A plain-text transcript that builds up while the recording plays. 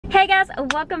Hey guys,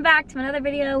 welcome back to another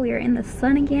video. We are in the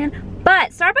sun again,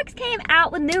 but Starbucks came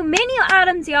out with new menu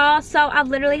items, y'all. So I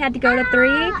literally had to go to 3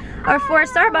 or 4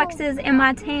 Starbuckses in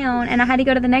my town, and I had to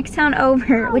go to the next town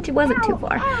over, which it wasn't too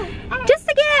far, just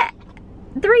to get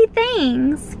 3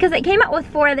 things. Because they came out with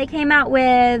 4. They came out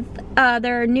with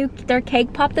their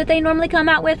cake pop that they normally come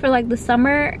out with for like the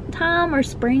summertime or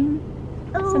spring.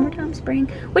 Summertime, spring,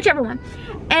 whichever one.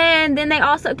 And then they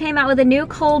also came out with a new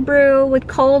cold brew with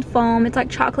cold foam. It's like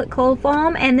chocolate cold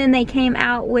foam. And then they came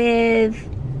out with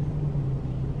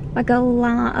like I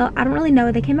don't really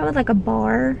know. They came out with like a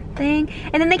bar thing.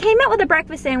 And then they came out with a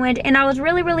breakfast sandwich. And I was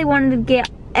really wanting to get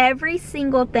every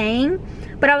single thing,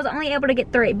 but I was only able to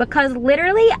get 3 because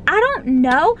literally, I don't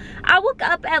know. I woke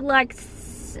up at like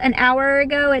an hour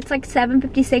ago. It's like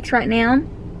 7:56 right now.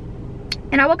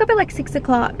 And I woke up at like 6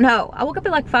 o'clock. No, I woke up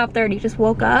at like 5:30, just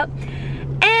woke up.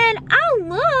 And I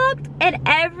looked at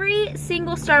every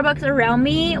single Starbucks around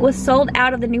me was sold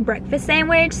out of the new breakfast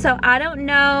sandwich. So I don't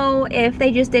know if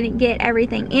they just didn't get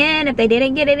everything in, if they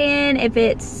didn't get it in, if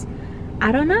it's,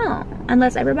 I don't know.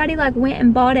 Unless everybody like went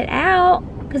and bought it out,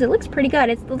 because it looks pretty good.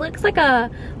 It looks like a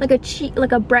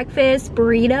breakfast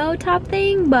burrito type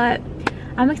thing, but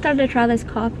I'm excited to try this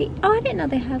coffee. Oh, I didn't know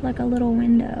they had like a little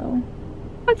window.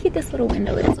 How cute this little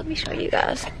window is. Let me show you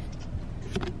guys.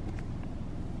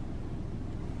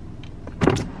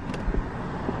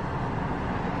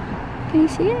 Can you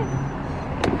see it?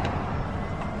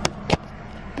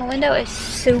 The window is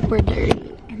super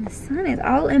dirty and the sun is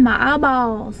all in my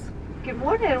eyeballs. Good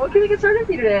morning. What can we get started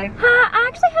for you today? Hi, I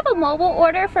actually have a mobile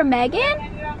order for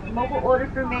Megan. Mobile order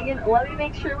for Megan. Let me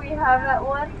make sure we have that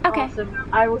one. Okay. Awesome.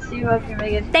 I will see you after,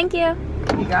 Megan. Thank you.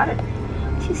 You got it.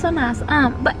 She's so nice.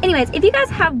 But anyways, if you guys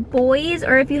have boys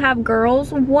or if you have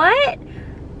girls, what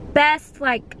best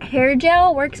like hair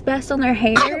gel works best on their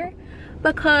hair?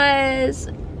 Because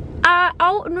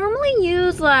I'll normally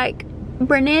use like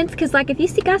Brennan's, because like if you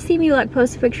guys see me like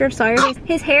post a picture of Sawyer,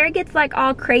 his hair gets like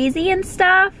all crazy and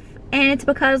stuff, and it's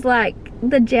because like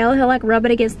the gel, he'll like rub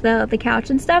it against the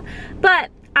couch and stuff. But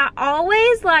I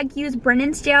always like use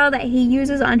Brennan's gel that he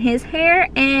uses on his hair,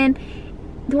 and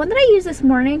the one that I used this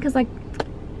morning, because like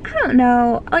I don't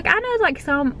know, like I know like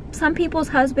some people's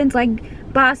husbands like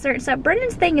buy certain stuff.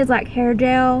 Brennan's thing is like hair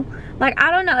gel. Like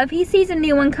I don't know, if he sees a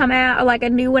new one come out or like a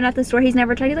new one at the store he's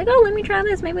never tried, he's like, oh, let me try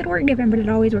this, maybe it'll work different, but it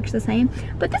always works the same.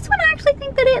 But this one I actually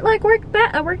think that it like worked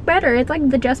better. It's like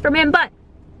the Just for Men. But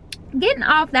getting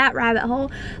off that rabbit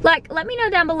hole, like let me know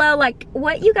down below like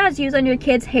what you guys use on your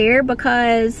kids' hair,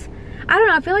 because I don't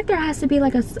know, I feel like there has to be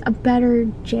like a better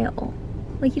gel.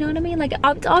 Like, you know what I mean? Like,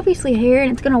 it's obviously hair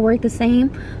and it's gonna work the same,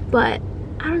 but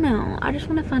I don't know. I just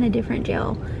want to find a different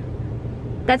gel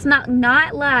that's not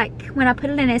like when I put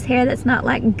it in his hair, that's not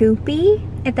like goopy,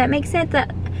 if that makes sense.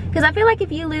 Because I feel like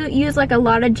if you use like a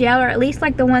lot of gel, or at least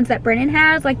like the ones that Brennan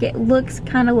has, like it looks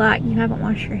kind of like you haven't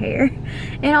washed your hair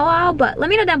in a while. But let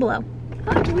me know down below.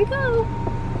 Oh, here we go.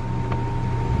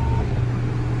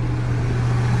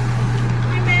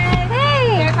 Hi, Meg.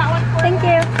 Hey. There's that one for Thank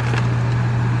you.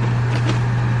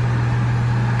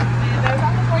 And there's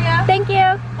that one for you. Thank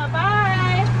you.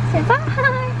 Bye-bye. Say bye.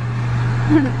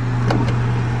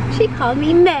 She called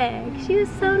me Meg. She was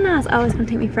so nice. Oh, it's gonna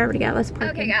take me forever to get out. Let's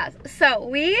park. Okay, guys. So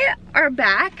we are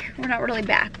back. We're not really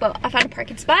back, but I found a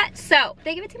parking spot. So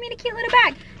they give it to me in a cute little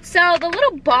bag. So the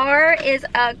little bar is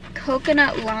a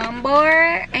coconut lime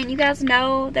bar, and you guys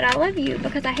know that I love you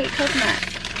because I hate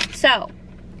coconut. So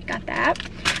got that.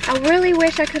 I really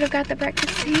wish I could have got the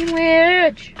breakfast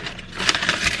sandwich.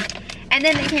 And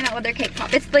then they came out with their cake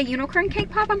pop. It's the unicorn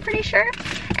cake pop, I'm pretty sure.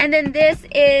 And then this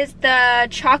is the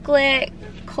chocolate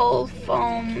cold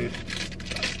foam,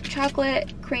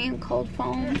 chocolate cream cold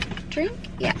foam drink.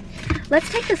 Yeah. Let's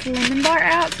take this lemon bar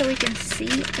out so we can see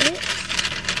it.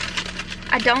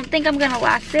 I don't think I'm gonna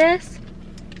like this.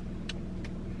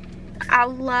 I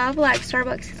love like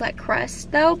Starbucks like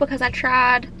crust though, because I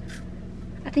tried,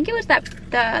 I think it was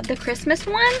the Christmas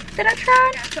one that I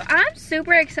tried. So I'm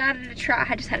super excited to try.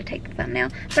 I just had to take the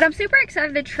thumbnail, but I'm super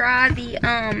excited to try the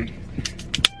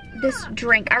this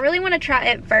drink. I really want to try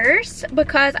it first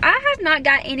because I have not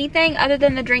got anything other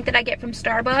than the drink that I get from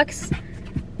Starbucks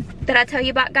that I tell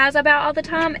you about guys about all the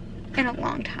time in a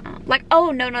long time. Like, oh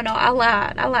no, I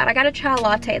lied. I got a chai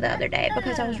latte the other day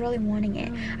because I was really wanting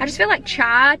it. I just feel like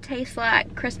chai tastes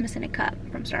like Christmas in a cup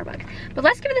from Starbucks. But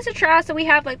let's give this a try. So we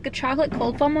have like the chocolate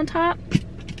cold foam on top.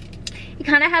 It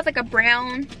kind of has like a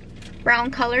brown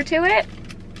color to it.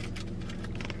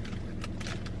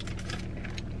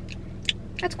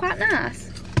 That's quite nice.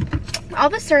 All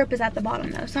the syrup is at the bottom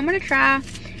though, so I'm gonna try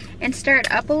and stir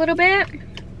it up a little bit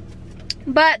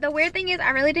But the weird thing is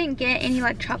I really didn't get any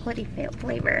like chocolatey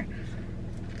flavor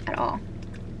at all.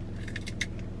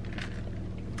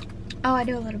 Oh, I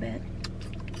do a little bit.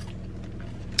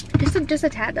 Just a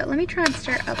tad though. Let me try and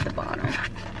stir up the bottom.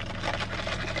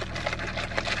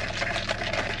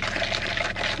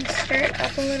 Stir it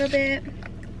up a little bit.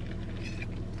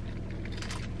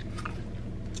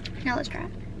 Now let's try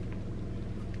it.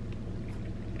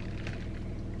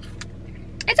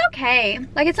 It's okay.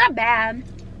 Like, it's not bad.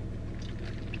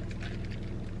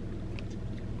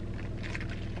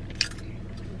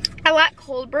 I like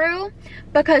cold brew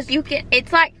because you can,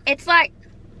 it's like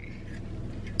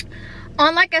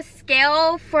on like a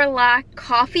scale for like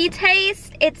coffee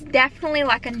taste, it's definitely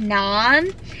like a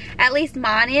 9. At least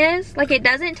mine is. Like, it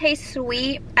doesn't taste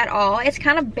sweet at all. It's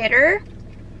kind of bitter.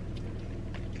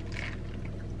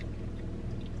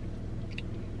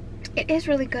 It is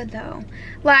really good though.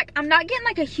 Like, I'm not getting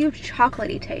like a huge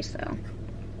chocolatey taste though.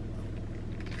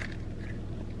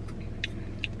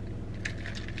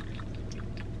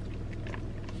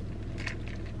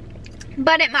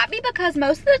 But it might be because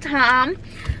most of the time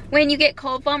when you get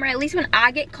cold foam, or at least when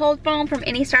I get cold foam from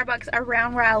any Starbucks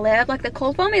around where I live, like the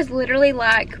cold foam is literally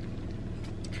like,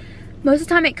 most of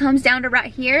the time it comes down to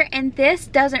right here, and this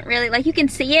doesn't really, like, you can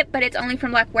see it, but it's only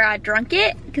from like where I drunk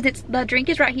it, because it's, the drink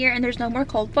is right here and there's no more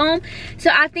cold foam.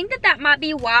 So I think that might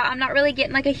be why I'm not really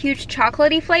getting like a huge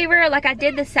chocolatey flavor. Like, I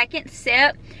did the second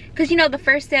sip, because you know the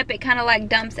first sip it kind of like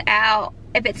dumps out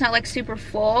if it's not like super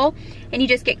full and you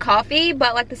just get coffee,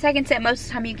 but like the second sip most of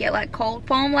the time you get like cold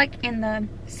foam like in the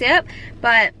sip.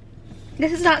 But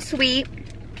this is not sweet.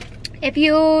 If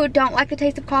you don't like the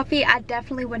taste of coffee, I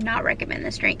definitely would not recommend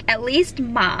this drink. At least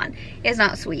mine is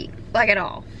not sweet, like at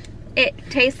all. It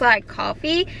tastes like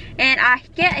coffee, and I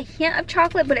get a hint of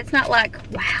chocolate, but it's not like,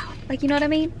 wow. Like, you know what I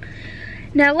mean?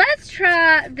 Now let's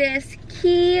try this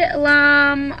key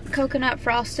lime coconut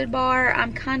frosted bar.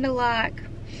 I'm kind of like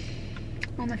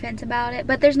on the fence about it,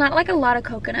 but there's not like a lot of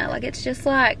coconut. Like, it's just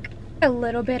like a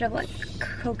little bit of like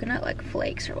coconut like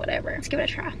flakes or whatever. Let's give it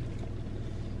a try.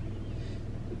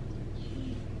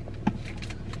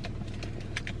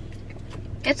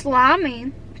 It's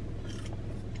limey.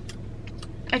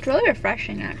 It's really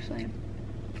refreshing, actually.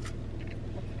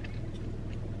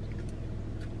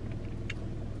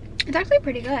 It's actually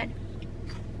pretty good.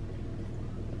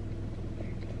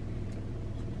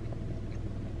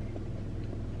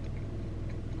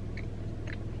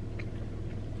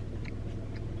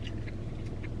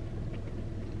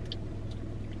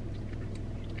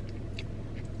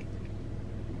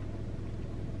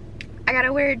 I got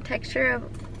a weird texture of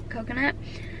coconut,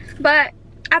 but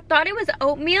I thought it was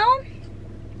oatmeal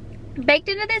baked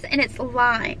into this, and it's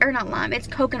lime, or not lime, it's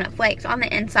coconut flakes on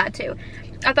the inside too.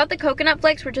 I thought the coconut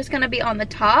flakes were just gonna be on the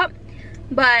top,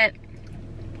 but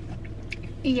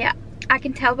yeah, I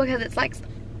can tell because it's like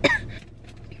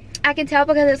I can tell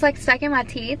because it's like stuck in my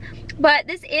teeth. But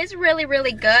this is really,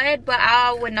 really good, but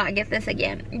I would not get this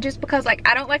again, just because like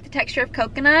I don't like the texture of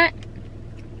coconut,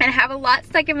 and I have a lot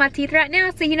stuck in my teeth right now.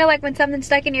 So you know, like when something's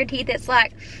stuck in your teeth, it's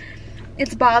like,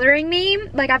 it's bothering me.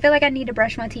 Like, I feel like I need to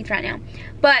brush my teeth right now.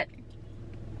 But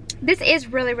this is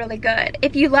really, really good.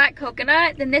 If you like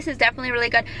coconut, then this is definitely really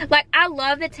good. Like, I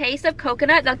love the taste of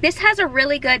coconut. Like, this has a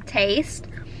really good taste.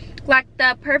 Like,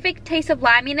 the perfect taste of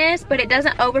liminess, but it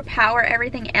doesn't overpower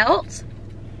everything else.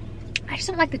 I just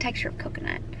don't like the texture of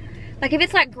coconut. Like, if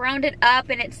it's like grounded up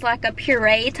and it's like a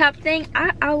puree type thing,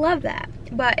 I love that.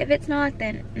 But if it's not,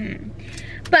 then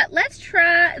But let's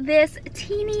try this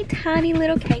teeny tiny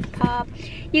little cake pop.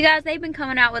 You guys, they've been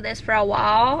coming out with this for a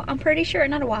while. I'm pretty sure,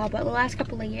 not a while, but the last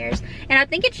couple of years. And I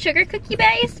think it's sugar cookie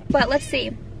based, but let's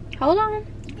see. Hold on.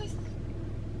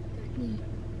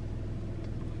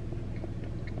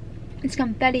 It's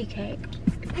confetti cake.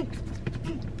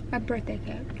 My birthday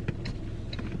cake.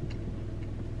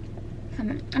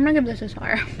 I'm gonna give this a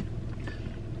star.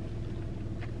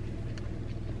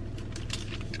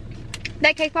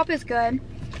 That cake pop is good.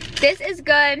 This is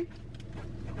good.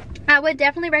 I would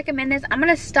definitely recommend this. I'm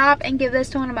gonna stop and give this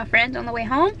to one of my friends on the way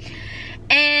home,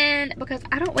 and because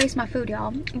I don't waste my food,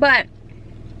 y'all. But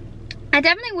I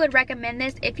definitely would recommend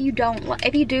this if you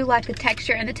do like the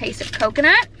texture and the taste of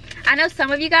coconut. I know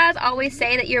some of you guys always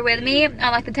say that you're with me on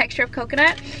like the texture of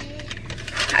coconut.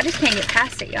 I just can't get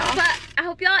past it, y'all. But I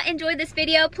hope y'all enjoyed this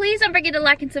video. Please don't forget to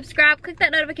like and subscribe. Click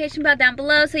that notification bell down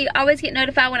below so you always get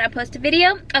notified when I post a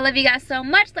video. I love you guys so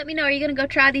much. Let me know, are you gonna go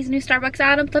try these new Starbucks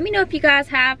items? Let me know if you guys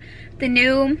have the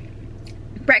new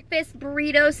breakfast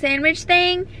burrito sandwich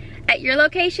thing at your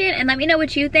location, and let me know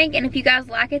what you think. And if you guys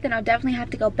like it, then I'll definitely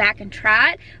have to go back and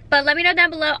try it. But let me know down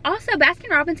below. Also, Baskin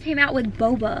Robbins came out with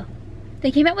boba.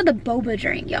 They came out with a boba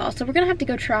drink, y'all, so we're gonna have to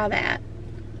go try that.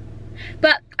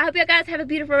 But I hope you guys have a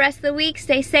beautiful rest of the week.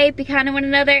 Stay safe, be kind to one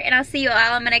another, and I'll see you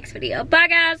all in my next video. Bye,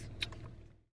 guys.